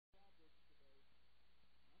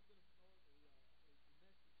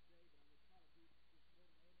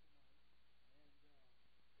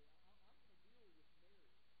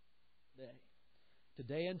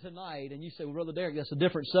Today and tonight, and you say, well, Brother Derek, that's a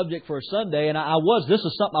different subject for a Sunday, and this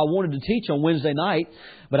is something I wanted to teach on Wednesday night,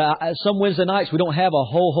 but some Wednesday nights we don't have a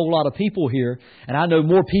whole lot of people here, and I know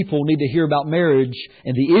more people need to hear about marriage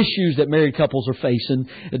and the issues that married couples are facing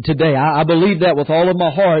today. I believe that with all of my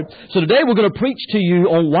heart. So today we're going to preach to you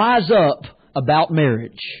on Wise Up About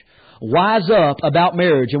Marriage. Wise up about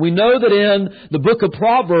marriage. And we know that in the book of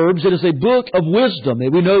Proverbs, it is a book of wisdom.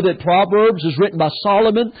 And we know that Proverbs is written by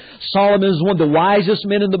Solomon. Solomon is one of the wisest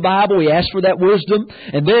men in the Bible. He asked for that wisdom.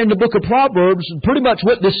 And there in the book of Proverbs, pretty much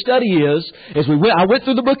what this study is I went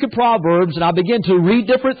through the book of Proverbs and I began to read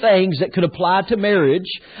different things that could apply to marriage.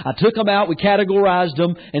 I took them out, we categorized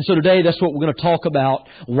them, and so today that's what we're going to talk about,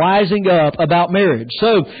 wising up about marriage.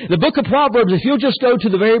 So, the book of Proverbs, if you'll just go to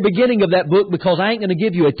the very beginning of that book, because I ain't going to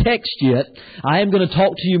give you a text yet. I am going to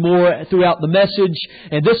talk to you more throughout the message,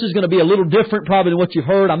 and this is going to be a little different probably than what you've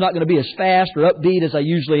heard. I'm not going to be as fast or upbeat as I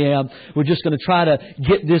usually am. We're just going to try to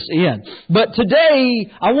get this in. But today,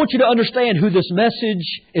 I want you to understand who this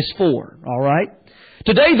message is for, all right?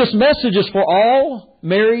 Today, this message is for all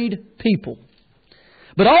married people.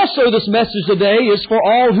 But also, this message today is for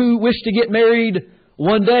all who wish to get married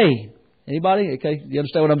one day. Anybody? Okay, you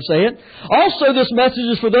understand what I'm saying? Also, this message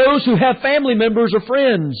is for those who have family members or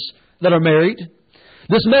friends that are married.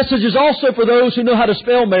 This message is also for those who know how to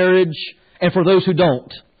spell marriage and for those who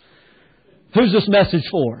don't. Who's this message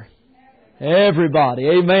for? Everybody.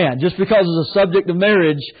 Amen. Just because it's a subject of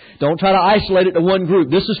marriage, don't try to isolate it to one group.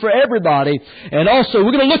 This is for everybody. And also,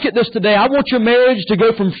 we're going to look at this today. I want your marriage to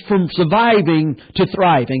go from surviving to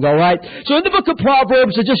thriving. All right? So in the book of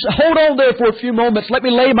Proverbs, just hold on there for a few moments. Let me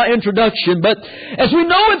lay my introduction. But as we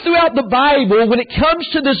know it throughout the Bible, when it comes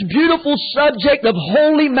to this beautiful subject of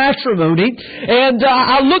holy matrimony, and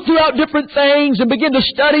I look throughout different things and begin to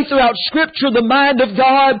study throughout Scripture the mind of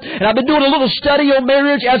God. And I've been doing a little study on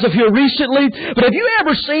marriage as of here recently. But have you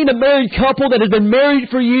ever seen a married couple that has been married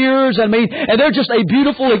for years? And they're just a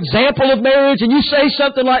beautiful example of marriage. And you say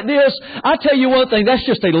something like this, I'll tell you one thing, that's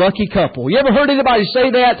just a lucky couple. You ever heard anybody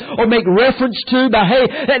say that or make reference to hey,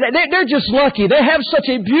 they're just lucky. They have such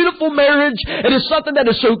a beautiful marriage. It is something that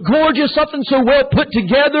is so gorgeous, something so well put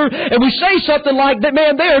together. And we say something like that,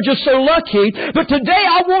 man, they are just so lucky. But today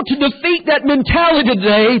I want to defeat that mentality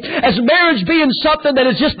today as marriage being something that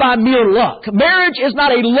is just by mere luck. Marriage is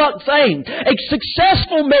not a luck thing. A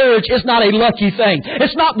successful marriage is not a lucky thing.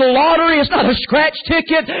 It's not the lottery. It's not a scratch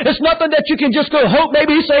ticket. It's nothing that you can just go hope,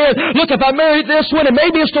 maybe saying, look, if I married this one, and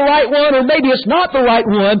maybe it's the right one, or maybe it's not the right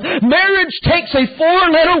one. Marriage takes a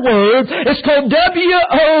 4-letter word. It's called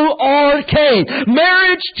W-O-R-K.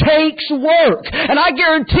 Marriage takes work. And I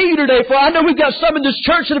guarantee you today, for I know we've got some in this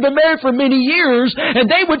church that have been married for many years, and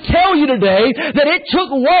they would tell you today that it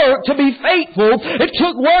took work to be faithful, it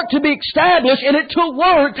took work to be established, and it took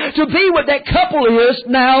work to be what that couple is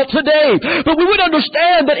now today. But we would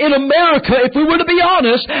understand that in America, if we were to be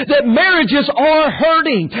honest, that marriages are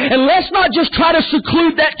hurting. And let's not just try to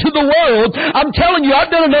seclude that to the world. I'm telling you,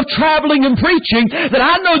 I've done enough traveling and preaching that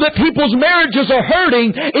I know that people's marriages are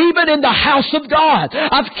hurting even in the house of God.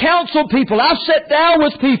 I've counseled people. I've sat down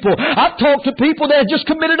with people. I've talked to people that have just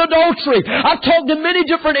committed adultery. I've talked to many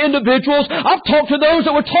different individuals. I've talked to those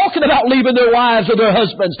that were talking about leaving their wives or their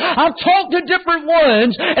husbands. I've talked to different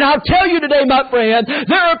ones, and I'll tell you today, my friend,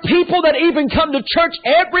 there are people that even come to church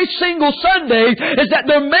every single Sunday is that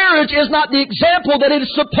their marriage is not the example that it is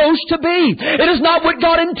supposed to be. It is not what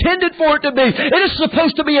God intended for it to be. It is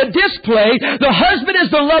supposed to be a display. The husband is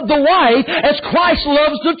to love the wife as Christ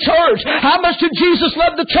loves the church. How much did Jesus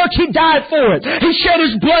love the church? He died for it. He shed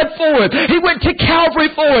His blood for it. He went to Calvary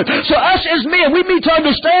for it. So us as men, we need to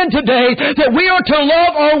understand today that we are to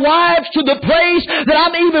love our wives to the place that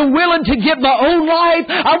I'm even willing to give my own life.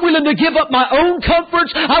 I'm willing to give up my own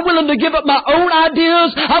comforts. I'm willing to give up my own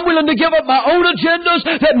ideas. I'm willing to give up my own agendas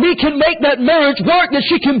that we can make that marriage work, that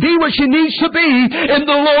she can be what she needs to be in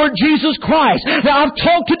the Lord Jesus Christ. Now, I've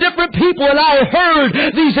talked to different people and I have heard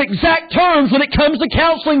these exact terms when it comes to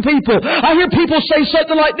counseling people. I hear people say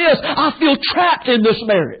something like this, I feel trapped in this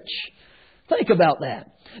marriage. Think about that.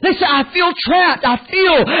 They say, I feel trapped. I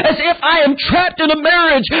feel as if I am trapped in a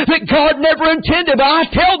marriage that God never intended. But I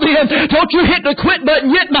tell them, don't you hit the quit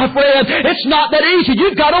button yet, my friend. It's not that easy.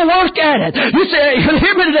 You've got to work at it. You say,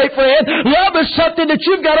 hear me today, friend. Love is something that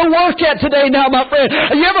you've got to work at today now, my friend.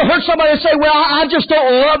 Have you ever heard somebody say, well, I just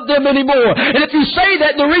don't love them anymore? And if you say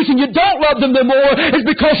that, the reason you don't love them anymore is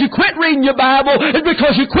because you quit reading your Bible. It's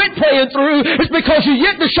because you quit praying through. It's because you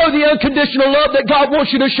yet to show the unconditional love that God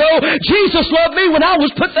wants you to show. Jesus loved me when I was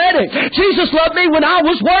pathetic. Jesus loved me when I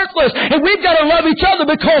was worthless. And we've got to love each other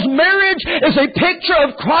because marriage is a picture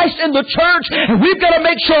of Christ in the church. And we've got to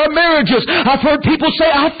make sure our marriages. I've heard people say,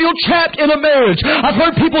 I feel trapped in a marriage. I've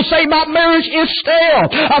heard people say, my marriage is stale.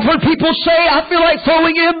 I've heard people say, I feel like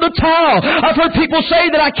throwing in the towel. I've heard people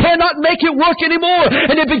say that I cannot make it work anymore.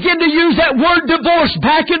 And they begin to use that word divorce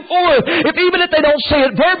back and forth. Even if they don't say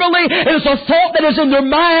it verbally, it is a thought that is in their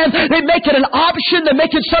mind. They make it an option. They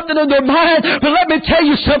make it something in their mind. But let me tell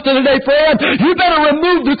you something today, friend. You better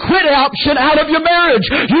remove the quit option out of your marriage.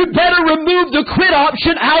 You better remove the quit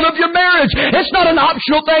option out of your marriage. It's not an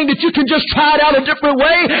optional thing that you can just try it out a different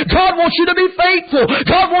way. God wants you to be faithful.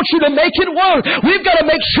 God wants you to make it work. We've got to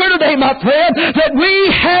make sure today, my friend, that we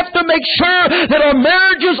have to make sure that our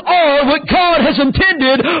marriages are what God has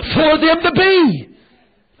intended for them to be.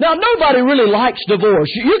 Now, nobody really likes divorce.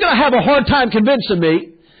 You're going to have a hard time convincing me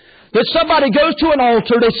that somebody goes to an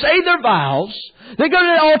altar, they say their vows, they go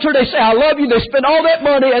to the altar, they say, I love you, they spend all that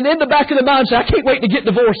money, and in the back of their mind say, I can't wait to get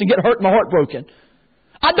divorced and get hurt and my heart broken.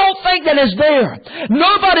 I don't think that is there.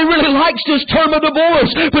 Nobody really likes this term of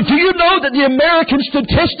divorce. But do you know that the American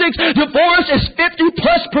statistics, divorce is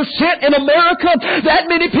 50+% in America? That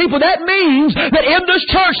many people. That means that in this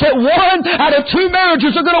church that 1 out of 2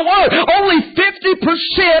 marriages are going to work. Only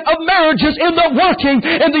 50% of marriages end up working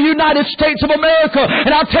in the United States of America.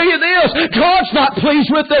 And I'll tell you this, God's not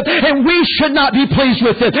pleased with it, and we should not be pleased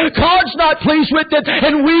with it. God's not pleased with it,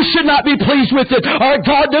 and we should not be pleased with it. Our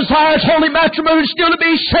God desires holy matrimony still to be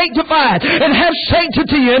sanctified and have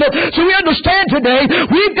sanctity in it. So we understand today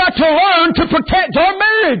we've got to learn to protect our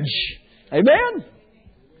marriage. Amen?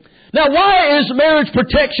 Now, why is marriage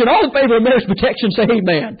protection? All in favor of marriage protection say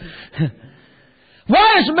amen.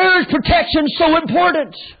 Why is marriage protection so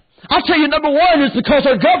important? I'll tell you, number one is because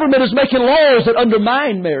our government is making laws that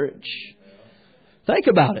undermine marriage. Think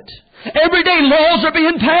about it. Every day laws are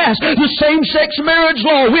being passed. The same-sex marriage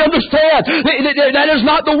law. We understand that is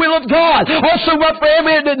not the will of God. Also, my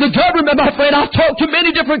friend, the government, my friend, I've talked to many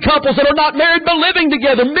different couples that are not married but living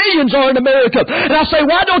together. Millions are in America. And I say,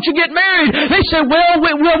 why don't you get married? They say, well,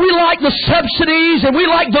 we like the subsidies and we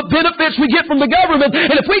like the benefits we get from the government.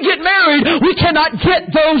 And if we get married, we cannot get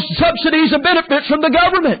those subsidies and benefits from the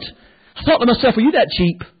government. I thought to myself, are you that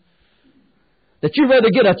cheap? That you'd rather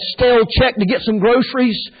get a stale check to get some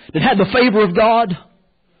groceries than have the favor of God?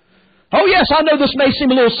 Oh yes, I know this may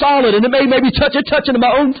seem a little solid and it may maybe touching to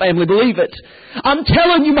my own family, believe it. I'm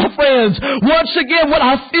telling you, my friends, once again, what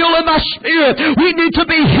I feel in my spirit, we need to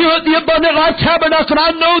be here at the Abundant Life Tabernacle, and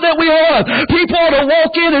I know that we are. People ought to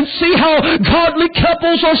walk in and see how godly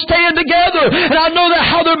couples are staying together, and I know that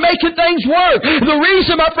how they're making things work. The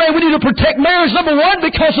reason, my friend, we need to protect marriage, number one,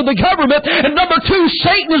 because of the government, and number two,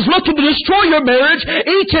 Satan is looking to destroy your marriage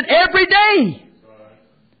each and every day.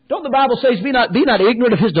 Don't the Bible say, be not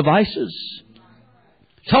ignorant of his devices?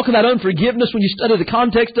 Talk about unforgiveness when you study the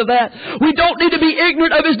context of that. We don't need to be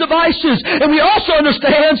ignorant of his devices. And we also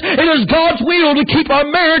understand it is God's will to keep our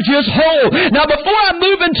marriages whole. Now, before I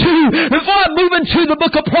move into the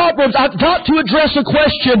book of Proverbs, I've got to address a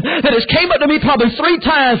question that has came up to me probably 3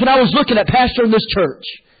 times when I was looking at pastor in this church.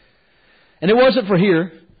 And it wasn't for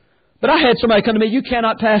here. But I had somebody come to me, you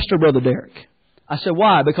cannot pastor, Brother Derek. I said,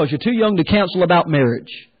 why? Because you're too young to counsel about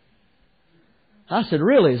marriage. I said,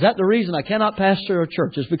 really? Is that the reason I cannot pastor a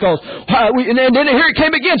church? It's because, and then here it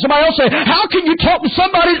came again. Somebody else said, how can you talk to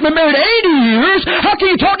somebody who's been married 80 years? How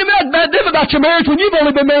can you talk to them about your marriage when you've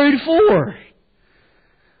only been married 4?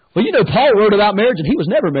 Well, you know, Paul wrote about marriage and he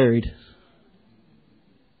was never married.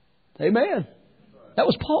 Amen. That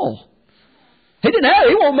was Paul. He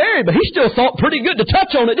wasn't married, but he still thought pretty good to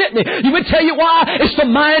touch on it, didn't he? You would tell you why? It's the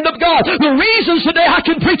mind of God. The reasons today I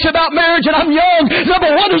can preach about marriage and I'm young,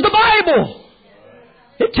 number one is the Bible.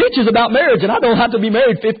 It teaches about marriage, and I don't have to be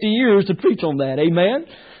married 50 years to preach on that. Amen?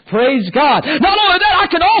 Praise God. Not only that, I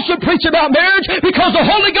can also preach about marriage because the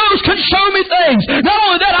Holy Ghost can show me things. Not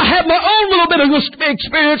only that, I have my own little bit of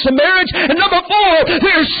experience in marriage. And number 4,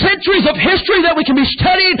 there are centuries of history that we can be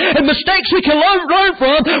studying and mistakes we can learn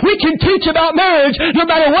from. We can teach about marriage no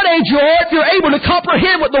matter what age you are if you're able to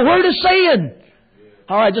comprehend what the Word is saying.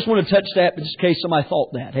 All right, I just want to touch that just in case somebody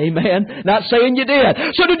thought that. Amen. Not saying you did.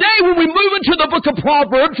 So today when we move into the book of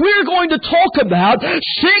Proverbs, we are going to talk about 6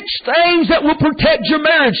 things that will protect your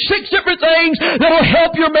marriage. 6 different things that will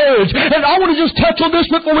help your marriage. And I want to just touch on this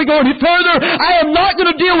before we go any further. I am not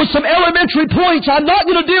going to deal with some elementary points. I'm not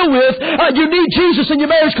going to deal with you need Jesus in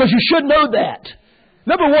your marriage because you should know that.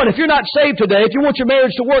 Number 1, if you're not saved today, if you want your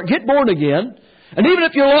marriage to work, get born again. And even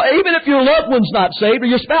if your loved one's not saved or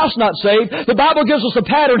your spouse not saved, the Bible gives us a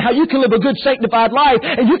pattern how you can live a good sanctified life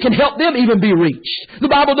and you can help them even be reached.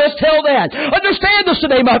 The Bible does tell that. Understand this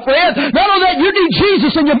today, my friend. Not only that, you need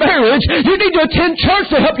Jesus in your marriage. You need to attend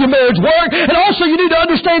church to help your marriage work. And also you need to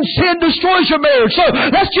understand sin destroys your marriage. So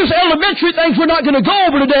that's just elementary things we're not going to go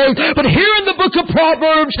over today. But here in the book of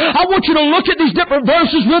Proverbs, I want you to look at these different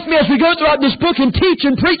verses with me as we go throughout this book and teach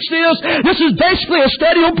and preach this. This is basically a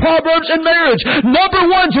study on Proverbs and marriage. Number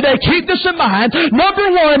one today, keep this in mind. Number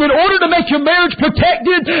one, in order to make your marriage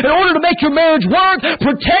protected, in order to make your marriage work,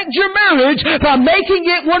 protect your marriage by making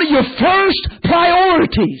it one of your first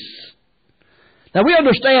priorities. Now we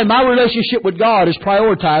understand my relationship with God is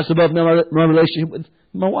prioritized above my relationship with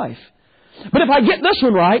my wife. But if I get this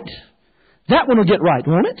one right, that one will get right,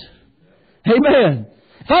 won't it? Amen.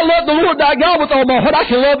 If I love the Lord thy God with all my heart, I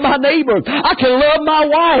can love my neighbor. I can love my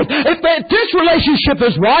wife. If this relationship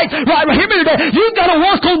is right, hear me today, you've got to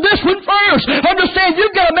work on this one first. Understand,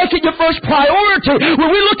 you've got to make it your first priority.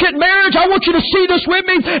 When we look at marriage, I want you to see this with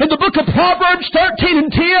me in the book of Proverbs 13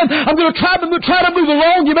 and 10. I'm going to try to move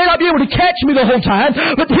along. You may not be able to catch me the whole time,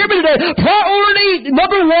 but hear me today. Priority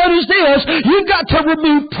number one is this. You've got to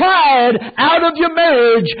remove pride out of your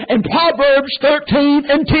marriage in Proverbs 13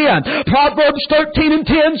 and 10. Proverbs 13 and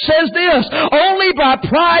 10 says this, only by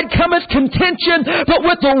pride cometh contention, but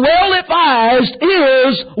with the well advised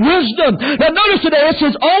is wisdom. Now notice today it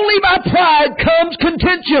says, only by pride comes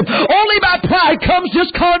contention. Only by pride comes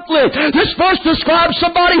this conflict. This verse describes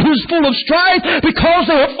somebody who's full of strife because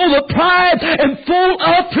they are full of pride and full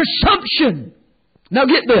of presumption. Now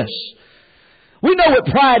get this. We know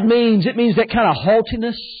what pride means. It means that kind of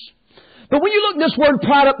haughtiness. But when you look this word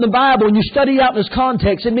pride up in the Bible and you study it out in this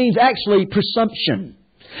context, it means actually presumption.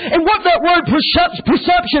 And what that word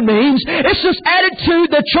presumption means, it's this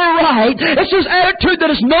attitude that you're right. It's this attitude that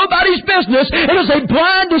it's nobody's business. It is a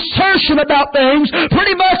blind assertion about things.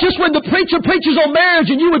 Pretty much it's when the preacher preaches on marriage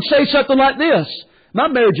and you would say something like this, my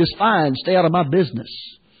marriage is fine, stay out of my business.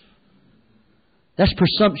 That's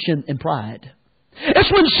presumption and pride.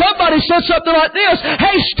 It's when somebody says something like this,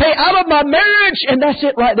 hey, stay out of my marriage, and that's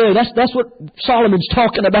it right there. That's what Solomon's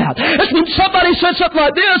talking about. It's when somebody says something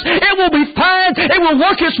like this, it will be fine, it will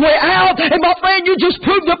work its way out, and my friend, you just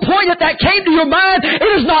proved the point that came to your mind.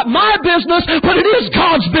 It is not my business, but it is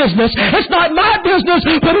God's business. It's not my business,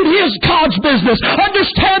 but it is God's business.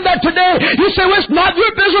 Understand that today. You say, well, it's not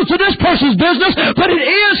your business to this person's business, but it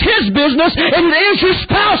is his business, and it is your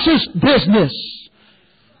spouse's business.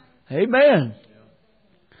 Amen.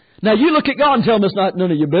 Now you look at God and tell Him it's not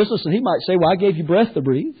none of your business, and He might say, well, I gave you breath to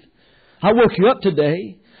breathe. I woke you up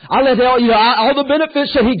today. I let all the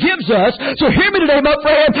benefits that He gives us. So hear me today, my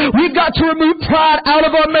friend. We've got to remove pride out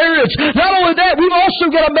of our marriage. Not only that, we've also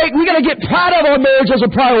got to get pride out of our marriage as a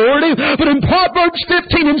priority. But in Proverbs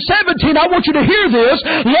 15 and 17, I want you to hear this.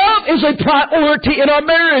 Love is a priority in our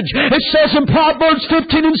marriage. It says in Proverbs 15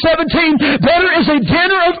 and 17, better is a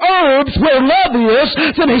dinner of herbs where love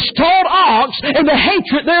is than a stalled ox and the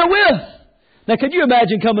hatred therewith. Now, could you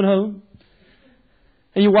imagine coming home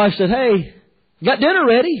and your wife said, hey, got dinner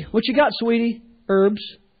ready. What you got, sweetie? Herbs.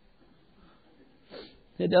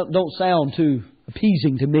 It don't sound too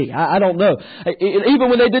appeasing to me. I don't know. Even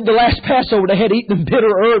when they did the last Passover, they had eaten bitter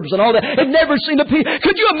herbs and all that. It never seemed appealing.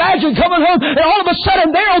 Could you imagine coming home and all of a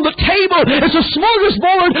sudden there on the table is a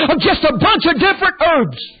smorgasbord of just a bunch of different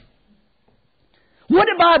herbs? What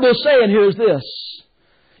the Bible is saying here is this.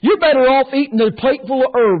 You're better off eating a plate full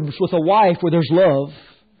of herbs with a wife where there's love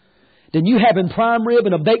than you having prime rib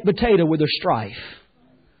and a baked potato where there's strife.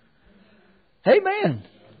 Amen.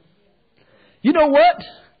 You know what?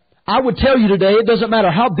 I would tell you today, it doesn't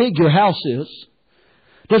matter how big your house is.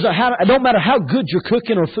 It don't matter how good your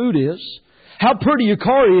cooking or food is. How pretty your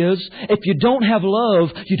car is. If you don't have love,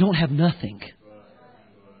 you don't have nothing.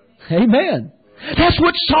 Amen. That's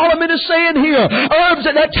what Solomon is saying here. Herbs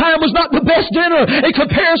at that time was not the best dinner in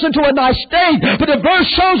comparison to a nice steak. But the verse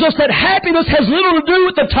shows us that happiness has little to do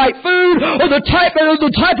with the type food or the type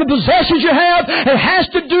of possessions you have. It has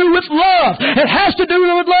to do with love. It has to do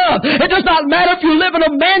with love. It does not matter if you live in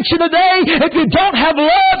a mansion today. If you don't have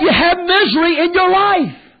love, you have misery in your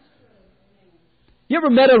life. You ever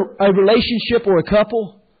met a relationship or a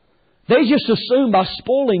couple? They just assume by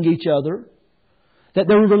spoiling each other that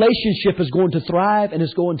their relationship is going to thrive and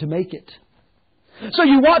is going to make it. So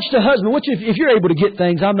you watch the husband, which if you're able to get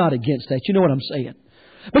things, I'm not against that. You know what I'm saying.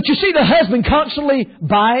 But you see the husband constantly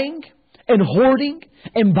buying and hoarding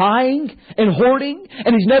and buying and hoarding,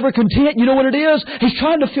 and he's never content. You know what it is? He's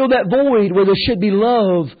trying to fill that void where there should be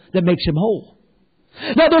love that makes him whole.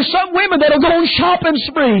 Now there's some women that'll go on shopping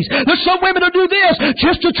sprees. There's some women that'll do this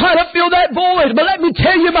just to try to fill that void. But let me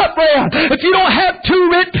tell you, my friend, if you don't have two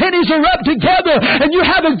rent pennies are rubbed together and you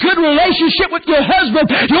have a good relationship with your husband,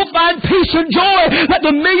 you'll find peace and joy that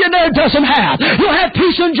the millionaire doesn't have. You'll have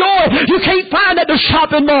peace and joy you can't find at the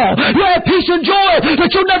shopping mall. You'll have peace and joy that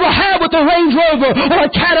you'll never have with a Range Rover or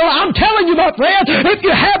a Cadillac. I'm telling you, my friend, if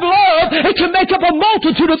you have love, it can make up a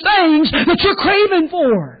multitude of things that you're craving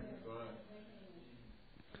for.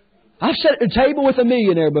 I've sat at a table with a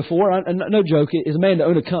millionaire before. No joke. He's a man that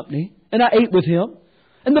owned a company. And I ate with him.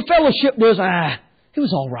 And the fellowship was, it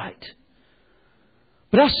was all right.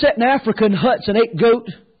 But I sat in Africa in huts and ate goat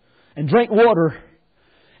and drank water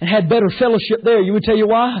and had better fellowship there. You would tell you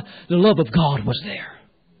why? The love of God was there.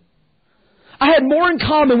 I had more in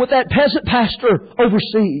common with that peasant pastor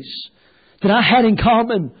overseas than I had in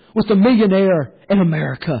common with the millionaire in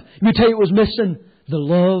America. You would tell you it was missing the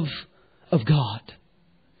love of God.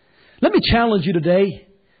 Let me challenge you today.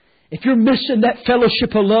 If you're missing that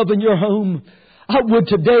fellowship of love in your home, I would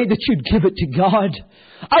today that you'd give it to God.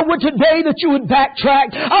 I would today that you would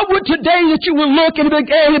backtrack. I would today that you would look and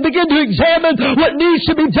begin to examine what needs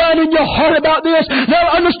to be done in your heart about this.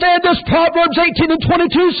 Now understand this. Proverbs 18 and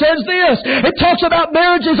 22 says this. It talks about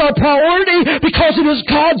marriage as our priority because it is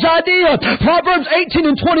God's idea. Proverbs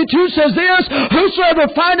 18 and 22 says this. Whosoever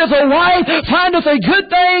findeth a wife findeth a good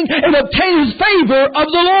thing and obtaineth favor of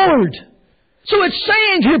the Lord. So it's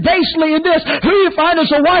saying here basically in this, who you find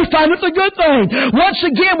as a wife findeth a good thing. Once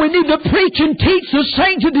again, we need to preach and teach the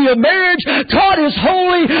sanctity of marriage. God is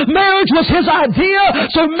holy. Marriage was His idea.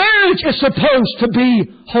 So marriage is supposed to be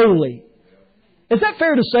holy. Is that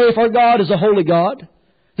fair to say if our God is a holy God?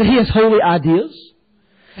 That He has holy ideas?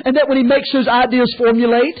 And that when He makes those ideas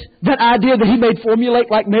formulate, that idea that He made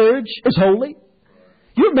formulate like marriage is holy?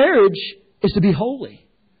 Your marriage is to be holy.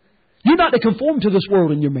 You're not to conform to this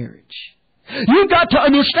world in your marriage. You've got to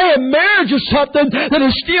understand marriage is something that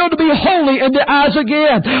is still to be holy in the eyes of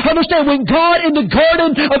God. Understand when God in the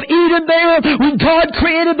Garden of Eden there, when God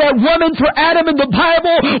created that woman for Adam in the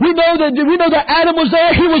Bible, we know that Adam was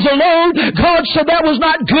there. He was alone. God said that was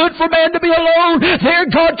not good for man to be alone.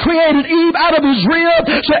 There God created Eve out of his rib.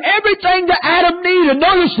 So everything that Adam needed,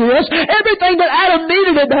 notice this, everything that Adam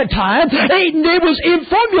needed at that time, it was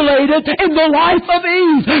formulated in the life of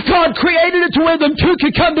Eve. God created it to where them two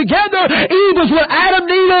could come together. Eve was what Adam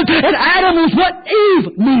needed, and Adam was what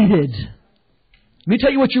Eve needed. Let me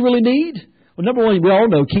tell you what you really need. Well, number one, we all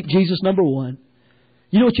know, keep Jesus number one.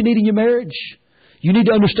 You know what you need in your marriage? You need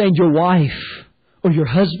to understand your wife or your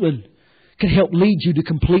husband can help lead you to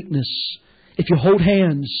completeness if you hold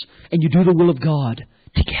hands and you do the will of God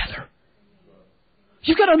together.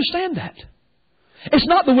 You've got to understand that. It's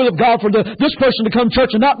not the will of God for this person to come to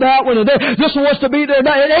church and not that one, and this one wants to be there.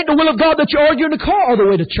 No, it ain't the will of God that you argue in the car all the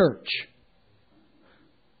way to church.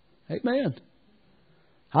 Amen.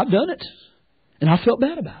 I've done it. And I felt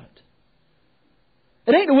bad about it.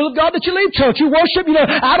 It ain't the will of God that you leave church. You worship,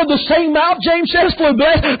 out of the same mouth, James says, flow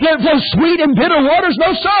sweet and bitter waters.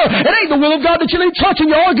 No, sir. It ain't the will of God that you leave church and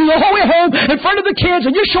you argue your whole way home in front of the kids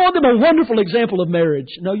and you're showing them a wonderful example of marriage.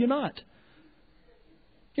 No, you're not.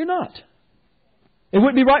 You're not. It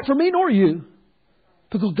wouldn't be right for me nor you.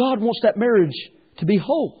 Because God wants that marriage to be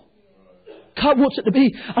whole. God wants it to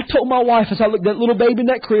be. I told my wife as I looked at that little baby in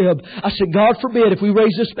that crib, I said, God forbid if we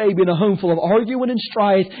raise this baby in a home full of arguing and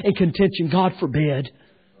strife and contention. God forbid.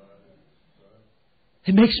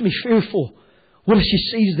 It makes me fearful. What if she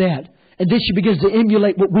sees that? And then she begins to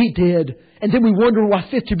emulate what we did. And then we wonder why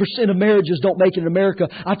 50% of marriages don't make it in America.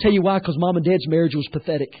 I'll tell you why. Because Mom and Dad's marriage was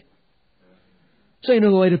pathetic. Say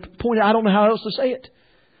another way to point it. I don't know how else to say it.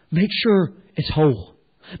 Make sure it's whole.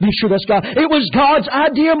 Make sure that's God. It was God's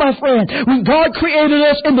idea, my friend. When God created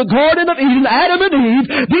us in the Garden of Eden, Adam and Eve,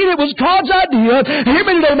 then it was God's idea. And hear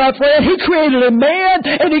me today, my friend. He created a man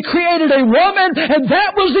and He created a woman, and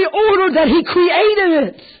that was the order that He created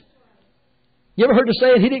it. You ever heard the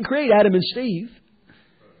saying, He didn't create Adam and Steve.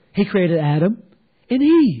 He created Adam and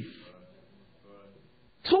Eve.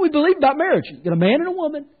 That's what we believe about marriage. You got a man and a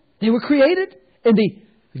woman. They were created in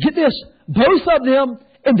get this, both of them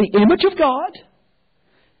in the image of God.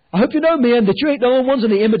 I hope you know, men, that you ain't the only ones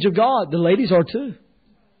in the image of God. The ladies are too.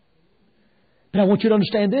 But I want you to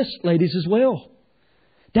understand this, ladies, as well.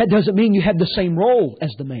 That doesn't mean you have the same role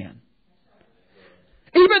as the man.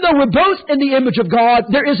 Even though we're both in the image of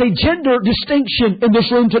God, there is a gender distinction in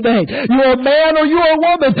this room today. You're a man or you're a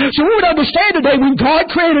woman. So we would understand today when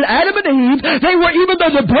God created Adam and Eve, they were, even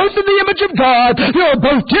though they're both in the image of God, they are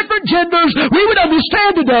both different genders. We would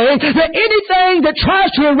understand today that anything that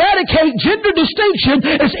tries to eradicate gender distinction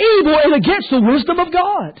is evil and against the wisdom of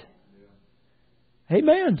God.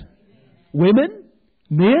 Amen. Women,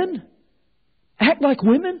 men, act like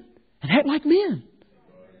women and act like men.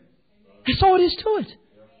 That's all it is to it.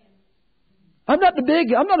 I'm not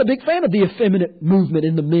a big fan of the effeminate movement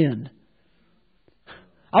in the men.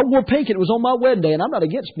 I wore pink and it was on my wedding day, and I'm not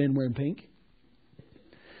against men wearing pink.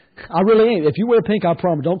 I really ain't. If you wear pink, I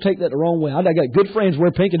promise, don't take that the wrong way. I got good friends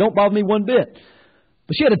wear pink, and don't bother me one bit.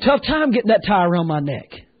 But she had a tough time getting that tie around my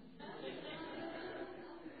neck.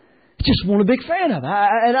 Just wasn't a big fan of it.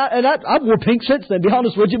 I wore pink since then, to be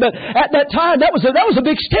honest with you. But at that time, that was a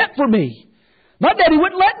big step for me. My daddy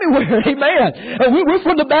wouldn't let me wear it. Amen. We're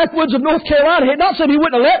from the backwoods of North Carolina. Not saying he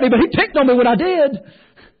wouldn't have let me, but he picked on me when I did.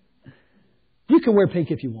 You can wear pink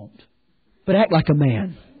if you want, but act like a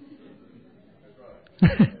man.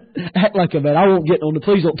 Act like a man. I won't get on it.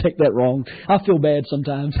 Please don't take that wrong. I feel bad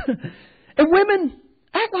sometimes. And women,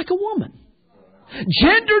 act like a woman.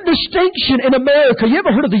 Gender distinction in America. You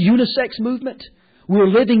ever heard of the unisex movement? We're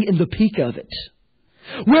living in the peak of it,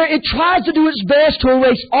 where it tries to do its best to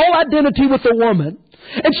erase all identity with a woman.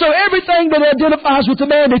 And so everything that identifies with the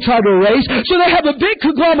man they try to erase. So they have a big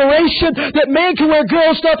conglomeration that man can wear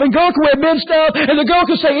girl stuff and girl can wear men stuff. And the girl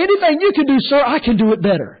can say, anything you can do, sir, I can do it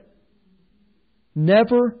better.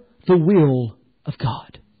 Never the will of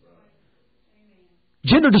God.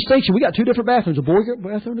 Gender distinction. We got two different bathrooms, a boy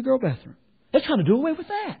bathroom and a girl bathroom. They're trying to do away with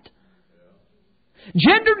that.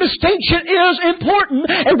 Gender distinction is important,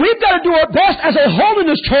 and we've got to do our best as a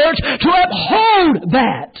holiness church to uphold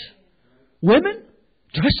that. Women,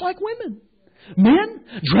 dress like women. Men,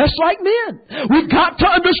 dress like men. We've got to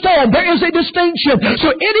understand there is a distinction.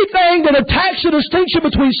 So anything that attacks the distinction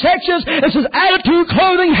between sexes, it says attitude,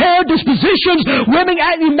 clothing, hair, dispositions, women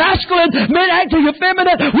acting masculine, men acting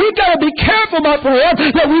effeminate. We've got to be careful, my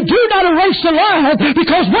friend, that we do not erase the line,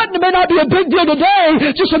 because what may not be a big deal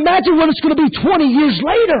today, just imagine what it's going to be 20 years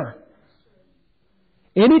later.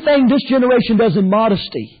 Anything this generation does in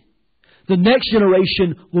modesty, the next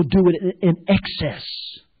generation will do it in excess.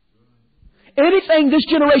 Anything this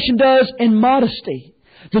generation does in modesty,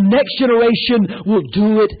 the next generation will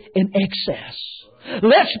do it in excess.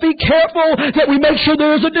 Let's be careful that we make sure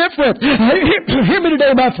there is a difference. Hear me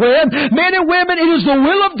today, my friend. Men and women, it is the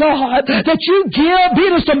will of God that you give,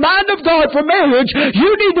 being it's the mind of God for marriage.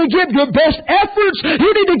 You need to give your best efforts.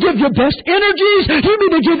 You need to give your best energies. You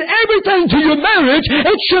need to give everything to your marriage.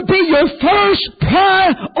 It should be your first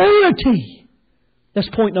priority.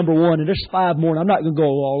 That's point number one. And there's 5 more, and I'm not going to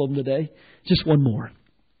go over all of them today. Just one more.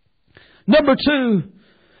 Number 2,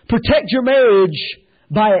 protect your marriage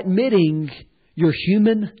by admitting your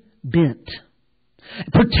human bent.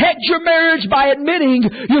 Protect your marriage by admitting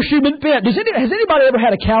your human bent. Has anybody ever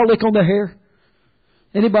had a cowlick on their hair?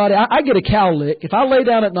 Anybody? I get a cowlick. If I lay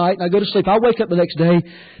down at night and I go to sleep, I wake up the next day,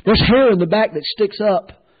 there's hair in the back that sticks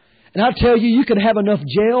up. And I tell you, you could have enough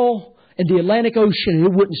gel in the Atlantic Ocean and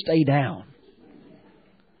it wouldn't stay down.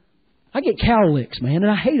 I get cowlicks, man, and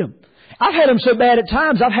I hate them. I've had them so bad at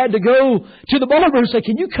times, I've had to go to the barber and say,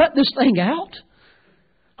 can you cut this thing out?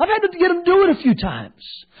 I've had to get them to do it a few times.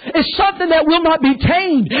 It's something that will not be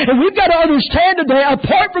tamed. And we've got to understand today,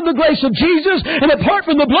 apart from the grace of Jesus and apart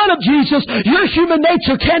from the blood of Jesus, your human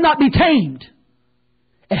nature cannot be tamed.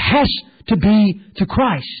 It has to be to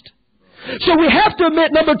Christ. So we have to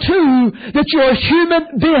admit, number 2, that you're a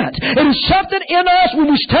human bent. It is something in us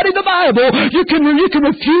when we study the Bible. You can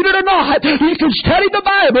refute it or not. You can study the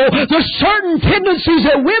Bible. There's certain tendencies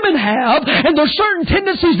that women have, and there's certain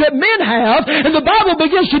tendencies that men have, and the Bible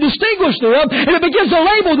begins to distinguish them, and it begins to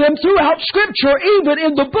label them throughout Scripture, even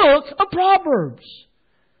in the book of Proverbs.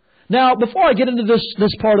 Now, before I get into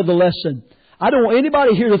this part of the lesson, I don't want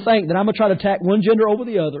anybody here to think that I'm going to try to attack one gender over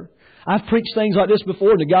the other. I've preached things like this before,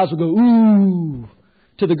 and the guys will go, ooh,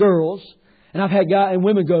 to the girls. And I've had guys and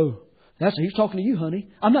women go, he's talking to you, honey.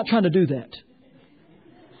 I'm not trying to do that.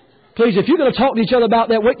 Please, if you're going to talk to each other about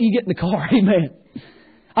that, wait till you get in the car. Amen.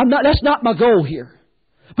 That's not my goal here.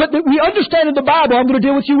 But we understand in the Bible, I'm going to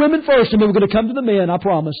deal with you women first, and then we're going to come to the men, I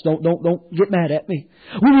promise. Don't get mad at me.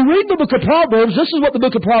 When we read the book of Proverbs, this is what the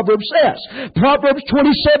book of Proverbs says. Proverbs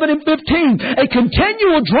 27 and 15. A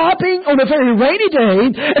continual dropping on a very rainy day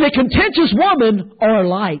and a contentious woman are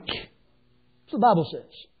alike. That's what the Bible says.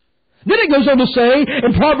 Then it goes on to say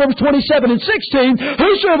in Proverbs 27 and 16,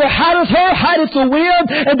 whosoever hideth her hideth the wind,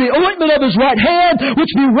 and the ointment of his right hand, which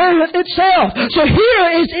bewrayeth itself. So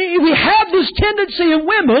here we have this tendency in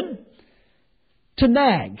women to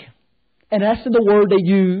nag. And that's the word they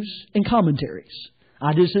use in commentaries.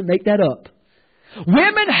 I just didn't make that up.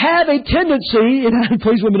 Women have a tendency, and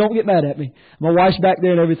please women don't get mad at me. My wife's back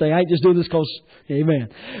there and everything. I ain't just doing this because, amen.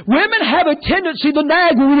 Women have a tendency to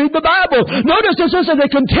nag when we read the Bible. Notice this is a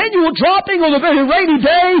continual dropping on a very rainy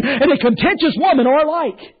day and a contentious woman or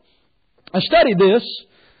alike. I studied this.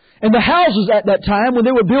 And the houses at that time, when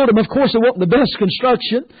they were building, of course, it wasn't the best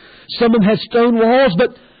construction. Some of them had stone walls,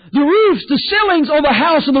 but the roofs, the ceilings on the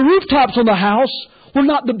house and the rooftops on the house were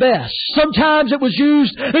not the best. Sometimes it was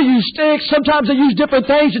they used sticks. Sometimes they used different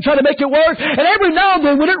things to try to make it work. And every now and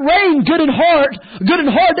then, when it rained good and hard,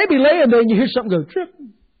 they'd be laying there and you hear something go drip,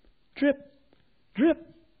 drip, drip,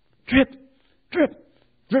 drip, drip,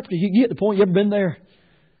 drip. You get the point? You ever been there?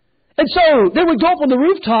 And so they would go up on the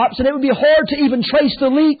rooftops and it would be hard to even trace the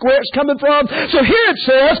leak where it's coming from. So here it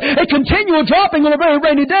says, a continual dropping on a very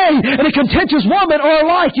rainy day and a contentious woman are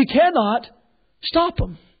alike. You cannot stop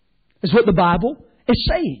them, is what the Bible is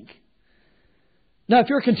saying. Now, if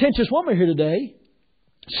you're a contentious woman here today,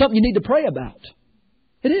 something you need to pray about.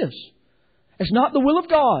 It is. It's not the will of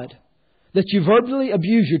God that you verbally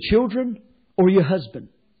abuse your children or your husband.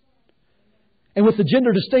 And with the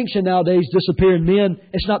gender distinction nowadays disappearing, men,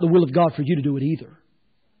 it's not the will of God for you to do it either.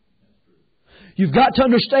 You've got to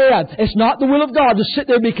understand, it's not the will of God to sit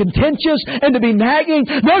there and be contentious and to be nagging.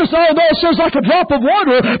 Notice, although it says like a drop of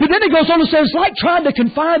water, but then it goes on and says it's like trying to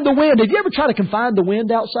confine the wind. Have you ever tried to confine the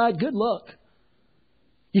wind outside? Good luck.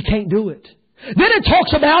 You can't do it. Then it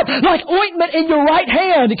talks about like ointment in your right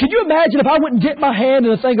hand. Can you imagine if I went and dipped my hand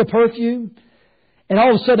in a thing of perfume? And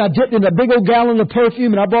all of a sudden I dipped in a big old gallon of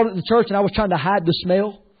perfume and I brought it to church and I was trying to hide the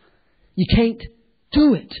smell. You can't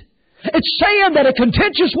do it. It's saying that a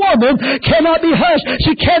contentious woman cannot be hushed.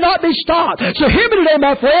 She cannot be stopped. So hear me today,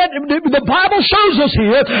 my friend. The Bible shows us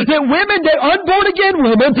here that women, they're unborn again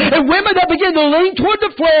women, and women that begin to lean toward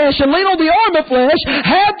the flesh and lean on the arm of flesh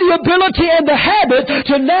have the ability and the habit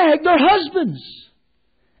to nag their husbands.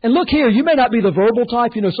 And look here, you may not be the verbal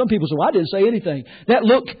type. You know, some people say, well, I didn't say anything. That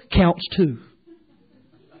look counts too.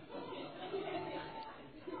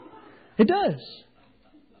 It does.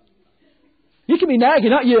 You can be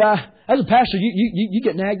nagging. As a pastor, you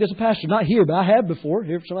get nagged as a pastor. Not here, but I have before.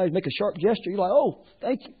 Here, if somebody make a sharp gesture, you're like, oh,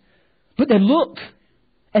 thank you. But that look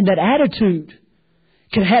and that attitude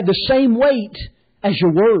can have the same weight as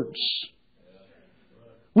your words.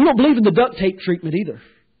 We don't believe in the duct tape treatment either.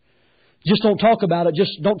 Just don't talk about it.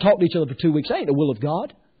 Just don't talk to each other for 2 weeks. That ain't the will of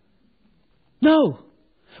God. No.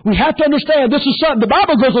 We have to understand this is something the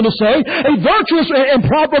Bible goes on to say, a virtuous, in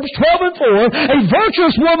Proverbs 12 and 4, a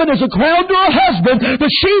virtuous woman is a crown to her husband, but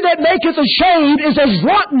she that maketh ashamed is as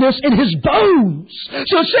rottenness in his bones.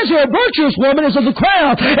 So it says here, a virtuous woman is as a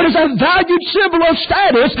crown. It is a valued symbol of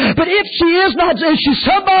status, but if she's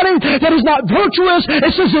somebody that is not virtuous,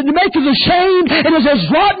 it says it maketh ashamed, it is as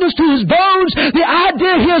rottenness to his bones. The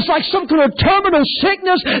idea here is like some kind of terminal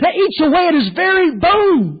sickness that eats away at his very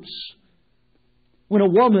bones. When a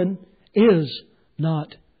woman is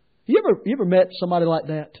not. You ever met somebody like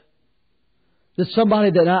that? That's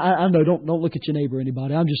somebody that I know. Don't look at your neighbor or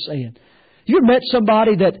anybody. I'm just saying. You ever met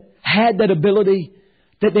somebody that had that ability,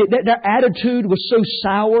 that their attitude was so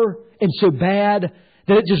sour and so bad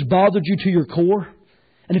that it just bothered you to your core?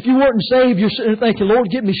 And if you weren't saved, you're sitting there thinking, Lord,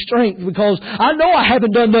 give me strength because I know I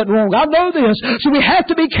haven't done nothing wrong. I know this. So we have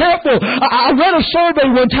to be careful. I read a survey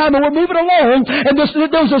one time and we're moving along and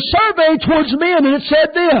there was a survey towards men and it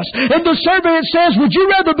said this. In the survey it says, would you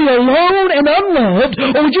rather be alone and unloved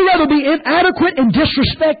or would you rather be inadequate and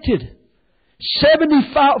disrespected?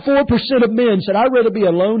 74% of men said, I'd rather be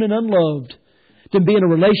alone and unloved than be in a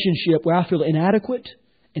relationship where I feel inadequate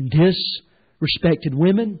and disrespected.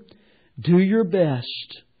 Women, do your best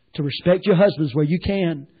to respect your husbands where you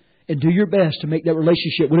can and do your best to make that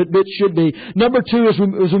relationship what it should be. Number 2, as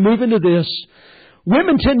we move into this,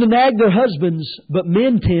 women tend to nag their husbands, but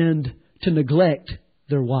men tend to neglect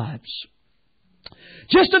their wives.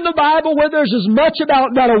 Just in the Bible where there's as much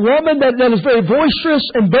about a woman that is very boisterous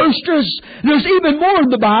and boisterous, there's even more in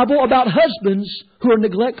the Bible about husbands who are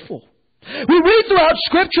neglectful. We read throughout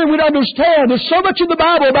Scripture and we understand there's so much in the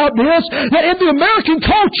Bible about this that in the American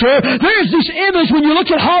culture there's this image when you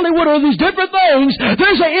look at Hollywood or these different things,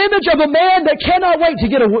 there's an image of a man that cannot wait to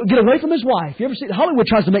get away from his wife. You ever see Hollywood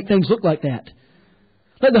tries to make things look like that?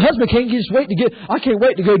 Like the husband can't just wait I can't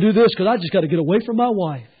wait to go do this because I just got to get away from my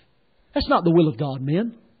wife. That's not the will of God,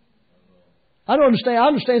 men. I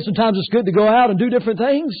understand sometimes it's good to go out and do different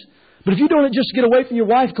things, but if you don't just get away from your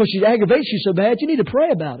wife because she aggravates you so bad, you need to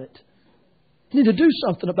pray about it. You need to do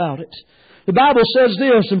something about it. The Bible says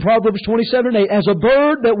this in Proverbs 27:8, as a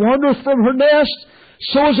bird that wandereth from her nest,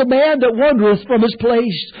 So is a man that wandereth from his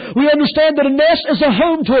place. We understand that a nest is a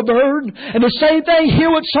home to a bird. And the same thing here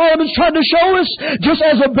what Solomon's trying to show us. Just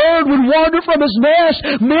as a bird would wander from his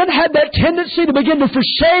nest, men had that tendency to begin to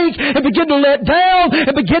forsake and begin to let down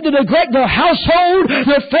and begin to neglect their household,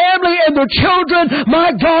 their family, and their children.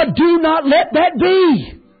 My God, do not let that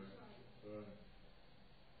be.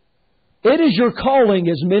 It is your calling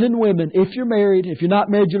as men and women, if you're married, if you're not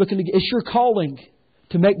married, you're looking to get, it's your calling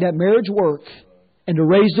to make that marriage work and to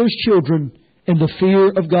raise those children in the fear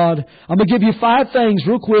of God. I'm going to give you 5 things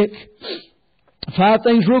real quick. 5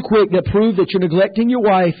 things real quick that prove that you're neglecting your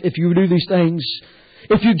wife if you do these things.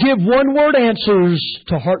 If you give one-word answers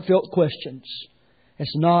to heartfelt questions,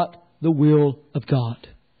 it's not the will of God.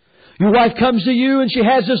 Your wife comes to you and she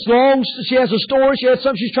has a story, she has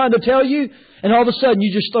something she's trying to tell you, and all of a sudden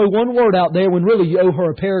you just throw one word out there when really you owe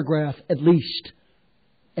her a paragraph at least.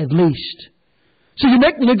 At least. So you're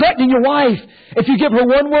neglecting your wife. If you give her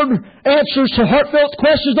one-word answers to heartfelt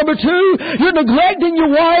questions. Number 2, you're neglecting your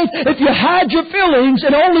wife if you hide your feelings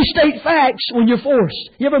and only state facts when you're forced.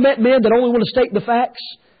 You ever met men that only want to state the facts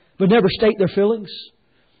but never state their feelings?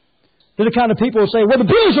 They're the kind of people who say, well, the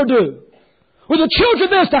bills are due. Well, the children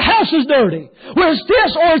this, the house is dirty. Well, it's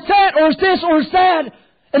this or it's that or it's this or it's that.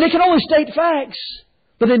 And they can only state facts,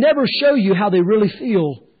 but they never show you how they really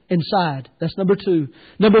feel inside. That's number 2.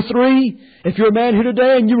 Number 3, if you're a man here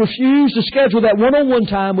today and you refuse to schedule that one-on-one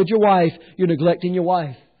time with your wife, you're neglecting your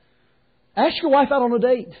wife. Ask your wife out on a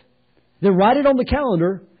date. Then write it on the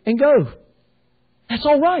calendar and go. That's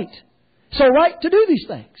all right. It's all right to do these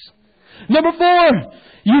things. Number 4,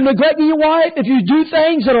 you're neglecting your wife if you do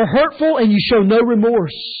things that are hurtful and you show no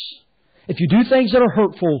remorse. If you do things that are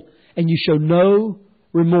hurtful and you show no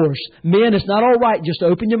remorse. Men, it's not all right just to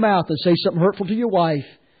open your mouth and say something hurtful to your wife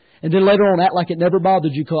and then later on act like it never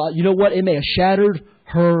bothered you. You know what? It may have shattered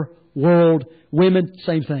her world. Women,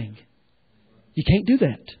 same thing. You can't do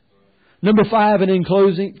that. Number 5, and in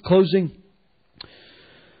closing,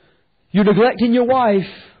 you're neglecting your wife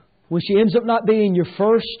when she ends up not being your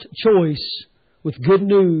first choice with good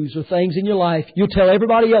news or things in your life. You'll tell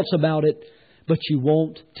everybody else about it, but you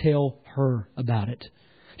won't tell her about it.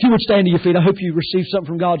 If you would stand to your feet, I hope you received something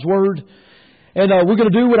from God's Word. And we're going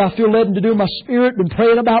to do what I feel led to do in my spirit. Been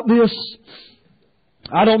praying about this.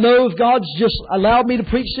 I don't know if God's just allowed me to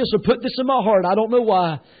preach this or put this in my heart. I don't know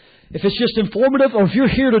why. If it's just informative or if you're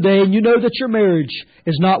here today and you know that your marriage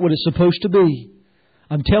is not what it's supposed to be,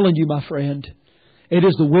 I'm telling you, my friend, it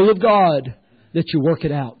is the will of God that you work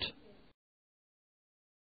it out.